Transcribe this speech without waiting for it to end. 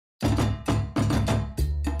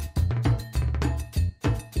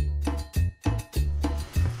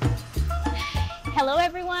Hello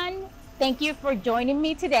everyone, thank you for joining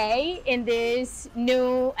me today in this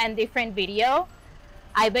new and different video.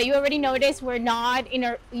 I bet you already noticed we're not in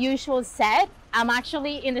our usual set. I'm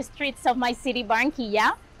actually in the streets of my city,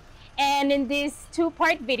 Barranquilla. And in this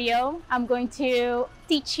two-part video, I'm going to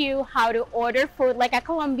teach you how to order food like a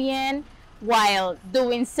Colombian while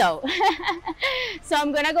doing so. So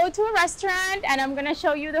I'm gonna go to a restaurant and I'm gonna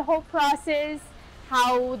show you the whole process.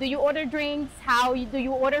 How do you order drinks? How do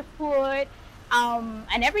you order food?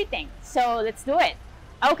 And everything. So let's do it.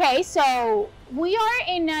 Okay, so we are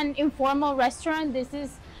in an informal restaurant. This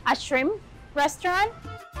is a shrimp restaurant.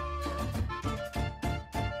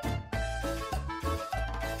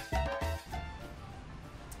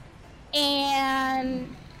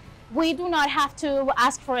 And we do not have to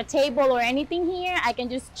ask for a table or anything here. I can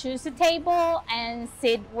just choose a table and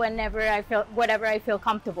sit whenever whatever I feel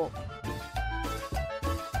comfortable.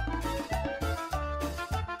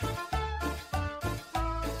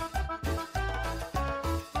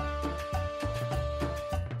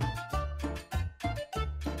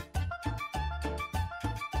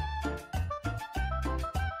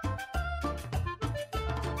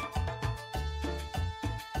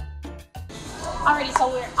 Alrighty, so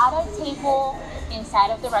we're at our table inside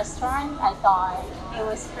of the restaurant. I thought it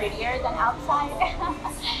was prettier than outside.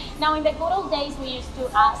 Now, in the good old days, we used to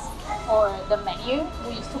ask for the menu.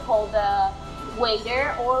 We used to call the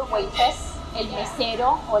waiter or waitress el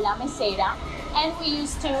mesero o la mesera, and we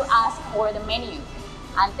used to ask for the menu.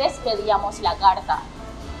 Antes pedíamos la carta.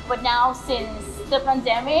 But now, since the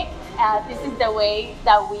pandemic, this is the way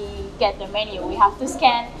that we get the menu. We have to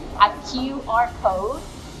scan a QR code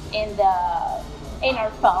in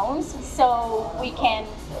our phones so we can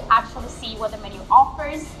actually see what the menu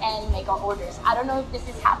offers and make our orders. I don't know if this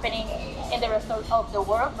is happening in the rest of the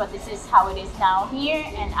world, but this is how it is now here,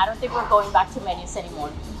 and I don't think we're going back to menus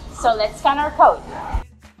anymore. So let's scan our code.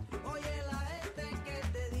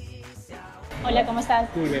 Hola, ¿cómo estás?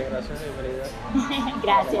 Muy bien, gracias, bienvenida.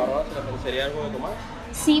 Gracias. ¿Sería algo de tomar?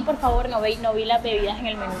 Sí, por favor, no vi las bebidas en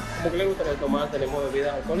el menú. ¿Cómo que le gustaría tomar? Tenemos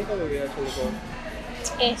bebidas alcohólicas o bebidas sin licor.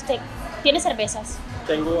 ¿Tiene cervezas?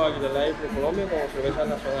 Tengo Agua de Colombia con cervezas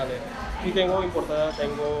nacionales. Y tengo importada,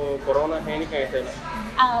 tengo Corona, Heineken, Estela.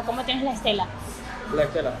 Ah, ¿cómo tienes la Estela? La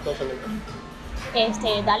Estela, 12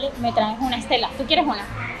 litros. Dale, me traes una Estela. ¿Tú quieres una?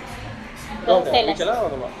 ¿Dos Estelas? ¿Michelada o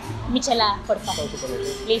nomás? Michelada, por favor.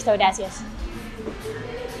 Listo, gracias.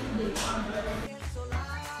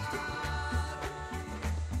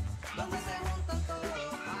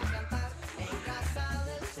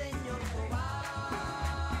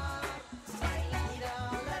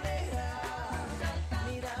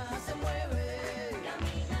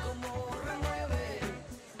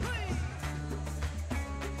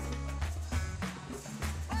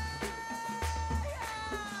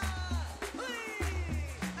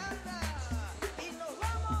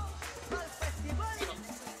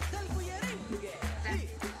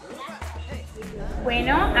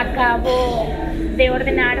 Bueno, acabo de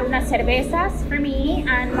ordenar unas cervezas for me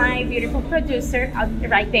and my beautiful producer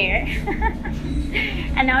right there.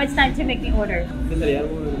 And now it's time to make the order. ¿Sería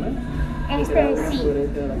algo de comer? Sí.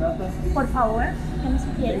 Por favor, ¿qué me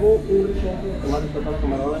sugieres? Tengo un risotto de tomate tostado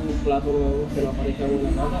con camarones y un plato nuevo que no aparece aún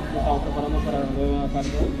en la nata. Lo estamos preparando para la nueva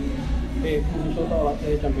carne. Un risotto a base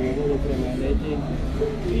de champiñones de crema de leche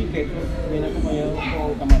y queso. Viene acompañado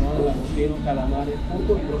con camarones, langostinos, calamares,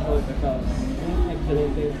 pulpo y trozos de pescado. Un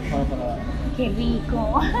excelente para. ¡Qué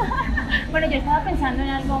rico! Bueno, yo estaba pensando en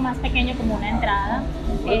algo más pequeño como una entrada.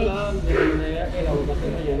 El aguacate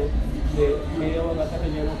relleno, de medio aguacate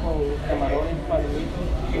relleno con camarones, palomitos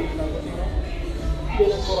y langostinos.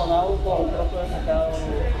 Viene coronado con un trozo de pescado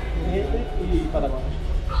crujiente y patacones.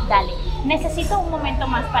 Dale, necesito un momento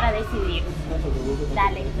más para decidir.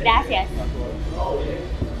 Dale, gracias.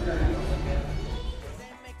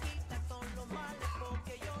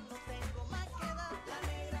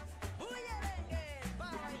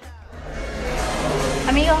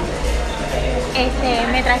 Amigo,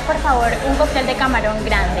 ¿me traes por favor un cóctel de camarón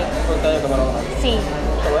grande? ¿Un cóctel de camarón grande? Sí.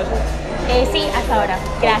 ¿Todo eso? Sí, hasta ahora.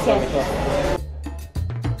 Gracias.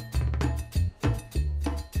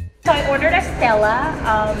 So I ordered a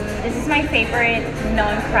Stella. This is my favorite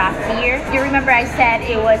non-craft beer. You remember I said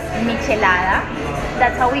it was michelada.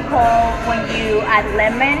 That's how we call when you add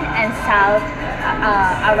lemon and salt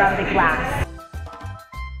around the glass.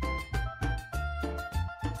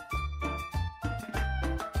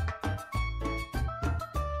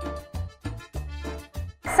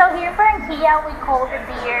 So here in Barranquilla, we call the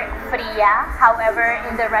beer fría. However,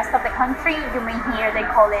 in the rest of the country, you may hear they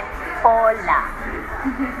call it cola.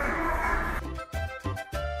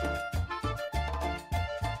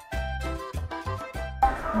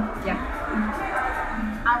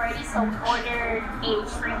 so we ordered a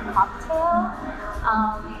shrimp cocktail.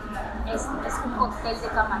 Es un cóctel de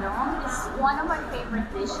camarón. It's one of my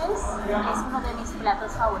favorite dishes. Es uno de mis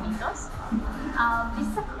platos favoritos. This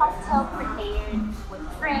is a cocktail prepared with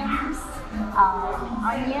shrimps,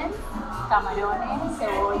 onions, camarones,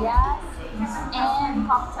 cebollas, and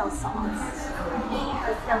cocktail sauce.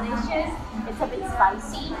 It's delicious. It's a bit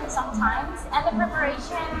spicy sometimes, and the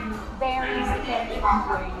preparation varies depending on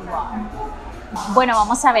where you are. Bueno,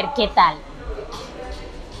 vamos a ver qué tal.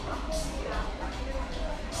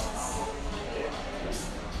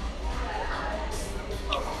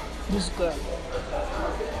 This is good.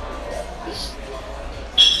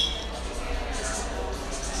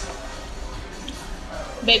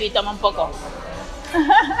 Baby, toma un poco.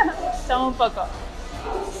 Toma un poco.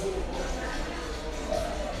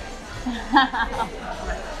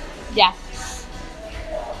 Ya.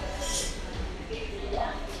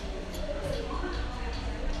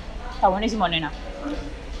 Está buenísimo, nena.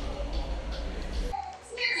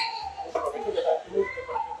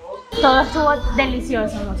 Todo estuvo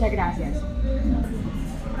delicioso, muchas gracias.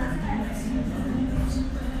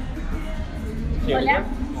 Hola.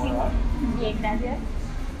 Hola. Bien, gracias.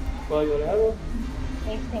 ¿Puedo ayudarle algo?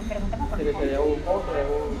 Pregúntame por ¿Se le sería un postre?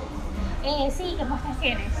 Sí, ¿qué postres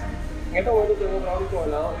tienes? En este momento tengo brownie con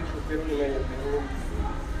helado y suspiro limeño.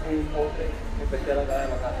 Tengo un postre especial acá de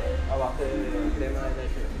la casa, a base de crema de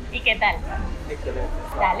leche. ¿Y qué tal? Excelente.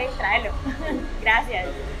 Dale, tráelo. Gracias.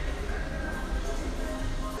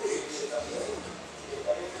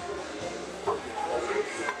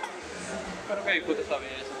 Espero que disfrutes esa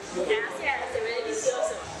belleza. Gracias, se ve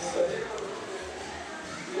delicioso.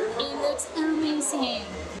 It looks amazing.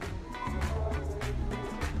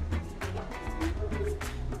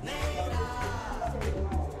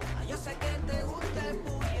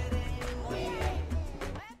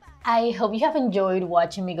 I hope you have enjoyed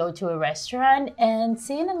watching me go to a restaurant and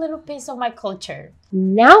seeing a little piece of my culture.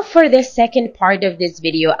 Now for the second part of this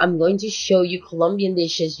video, I'm going to show you Colombian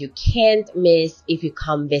dishes you can't miss if you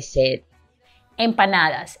come visit.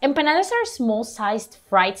 Empanadas. Empanadas are small-sized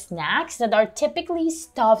fried snacks that are typically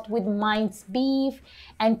stuffed with minced beef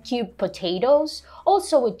and cubed potatoes,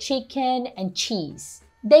 also with chicken and cheese.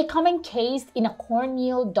 They come encased in a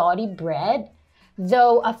cornmeal dotty bread,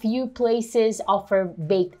 though a few places offer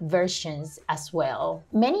baked versions as well.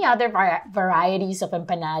 Many other varieties of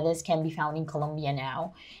empanadas can be found in Colombia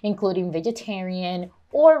now, including vegetarian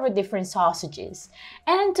or with different sausages.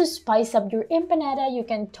 And to spice up your empanada, you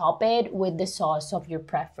can top it with the sauce of your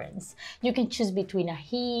preference. You can choose between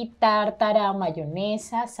ají, tártara,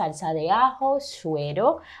 mayonesa, salsa de ajo,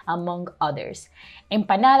 suero, among others.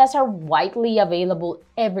 Empanadas are widely available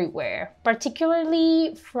everywhere,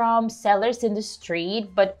 particularly from sellers in the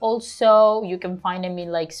street, but also you can find them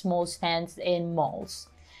in like small stands in malls.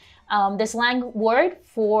 The slang word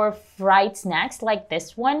for fried snacks like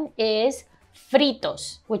this one is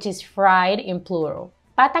fritos, which is fried in plural.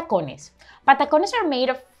 Patacones. Patacones are made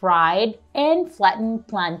of fried and flattened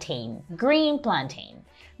plantain, green plantain.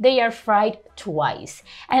 They are fried twice,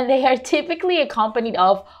 and they are typically accompanied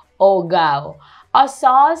of hogao, a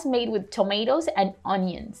sauce made with tomatoes and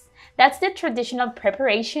onions. That's the traditional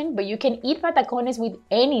preparation, but you can eat patacones with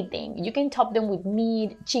anything. You can top them with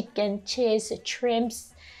meat, chicken, cheese,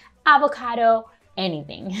 shrimps, avocado,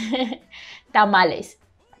 anything. Tamales.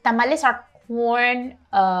 Tamales are corn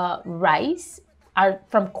rice, are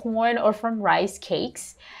from corn or from rice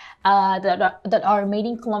cakes that are made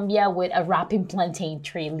in Colombia with a wrapping plantain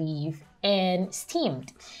tree leaf and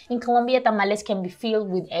steamed. In Colombia, tamales can be filled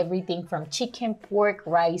with everything from chicken, pork,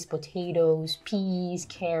 rice, potatoes, peas,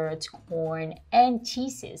 carrots, corn, and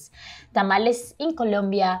cheeses. Tamales in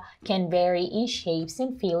Colombia can vary in shapes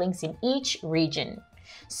and fillings in each region.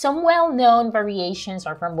 Some well-known variations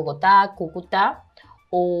are from Bogotá, Cúcuta,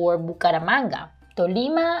 or Bucaramanga,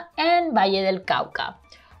 Tolima, and Valle del Cauca.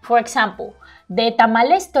 For example, the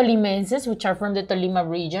tamales tolimenses, which are from the Tolima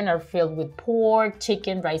region, are filled with pork,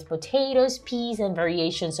 chicken, rice, potatoes, peas, and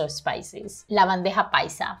variations of spices. La bandeja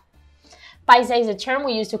paisa. Paisa is a term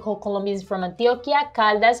we use to call Colombians from Antioquia,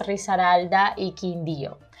 Caldas, Risaralda, y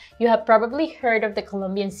Quindío. You have probably heard of the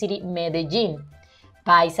Colombian city Medellin.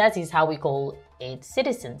 Paisas is how we call its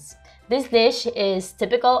citizens. This dish is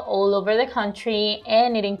typical all over the country,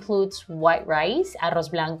 and it includes white rice, arroz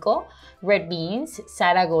blanco, red beans,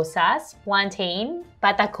 zaragozas, plantain,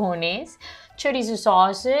 patacones, chorizo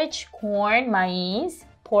sausage, corn, maíz,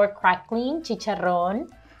 pork crackling, chicharrón,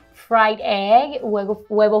 fried egg,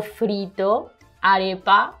 huevo frito,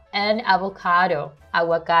 arepa, and avocado,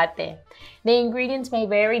 aguacate. The ingredients may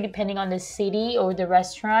vary depending on the city or the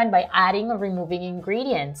restaurant by adding or removing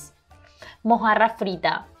ingredients. Mojarra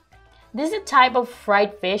frita. This is a type of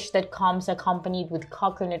fried fish that comes accompanied with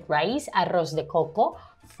coconut rice, arroz de coco,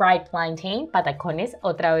 fried plantain, patacones,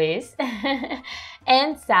 otra vez,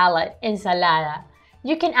 and salad, ensalada.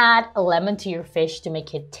 You can add a lemon to your fish to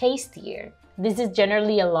make it tastier. This is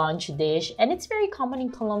generally a lunch dish, and it's very common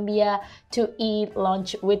in Colombia to eat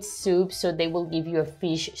lunch with soup, so they will give you a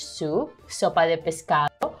fish soup, sopa de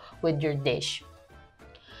pescado, with your dish.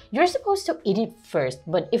 You're supposed to eat it first,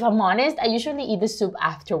 but if I'm honest, I usually eat the soup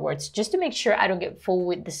afterwards just to make sure I don't get full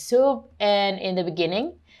with the soup and in the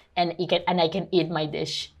beginning, and I can eat my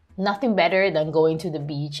dish. Nothing better than going to the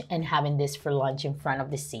beach and having this for lunch in front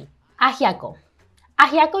of the sea. Ajiaco.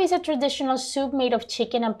 Ajiaco is a traditional soup made of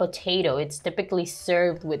chicken and potato. It's typically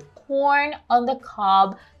served with corn on the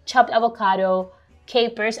cob, chopped avocado,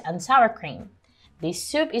 capers, and sour cream. This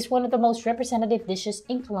soup is one of the most representative dishes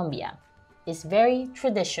in Colombia. It's very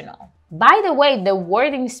traditional. By the way, the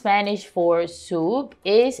word in Spanish for soup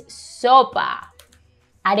is sopa.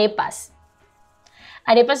 Arepas.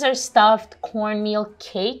 Arepas are stuffed cornmeal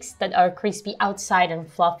cakes that are crispy outside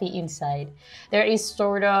and fluffy inside. There is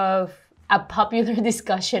sort of a popular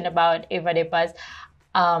discussion about if arepas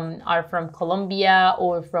are from Colombia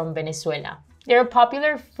or from Venezuela. They're a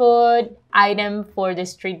popular food item for the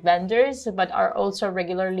street vendors, but are also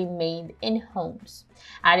regularly made in homes.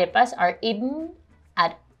 Arepas are eaten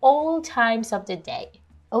at all times of the day.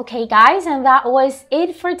 Okay guys, and that was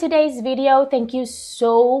it for today's video. Thank you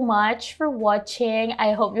so much for watching.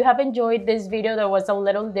 I hope you have enjoyed this video that was a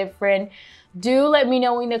little different. Do let me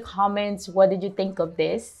know in the comments, what did you think of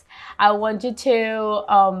this? I want you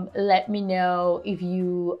to let me know if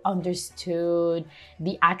you understood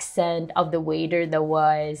the accent of the waiter that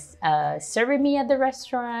was serving me at the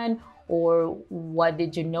restaurant, or what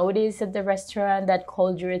did you notice at the restaurant that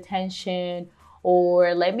called your attention,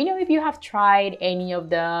 or let me know if you have tried any of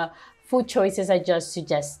the food choices I just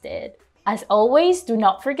suggested. As always, do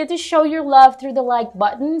not forget to show your love through the like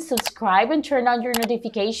button, subscribe, and turn on your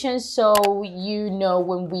notifications so you know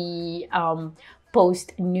when we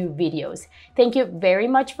post new videos. Thank you very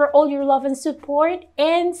much for all your love and support,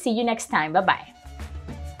 and see you next time. Bye-bye.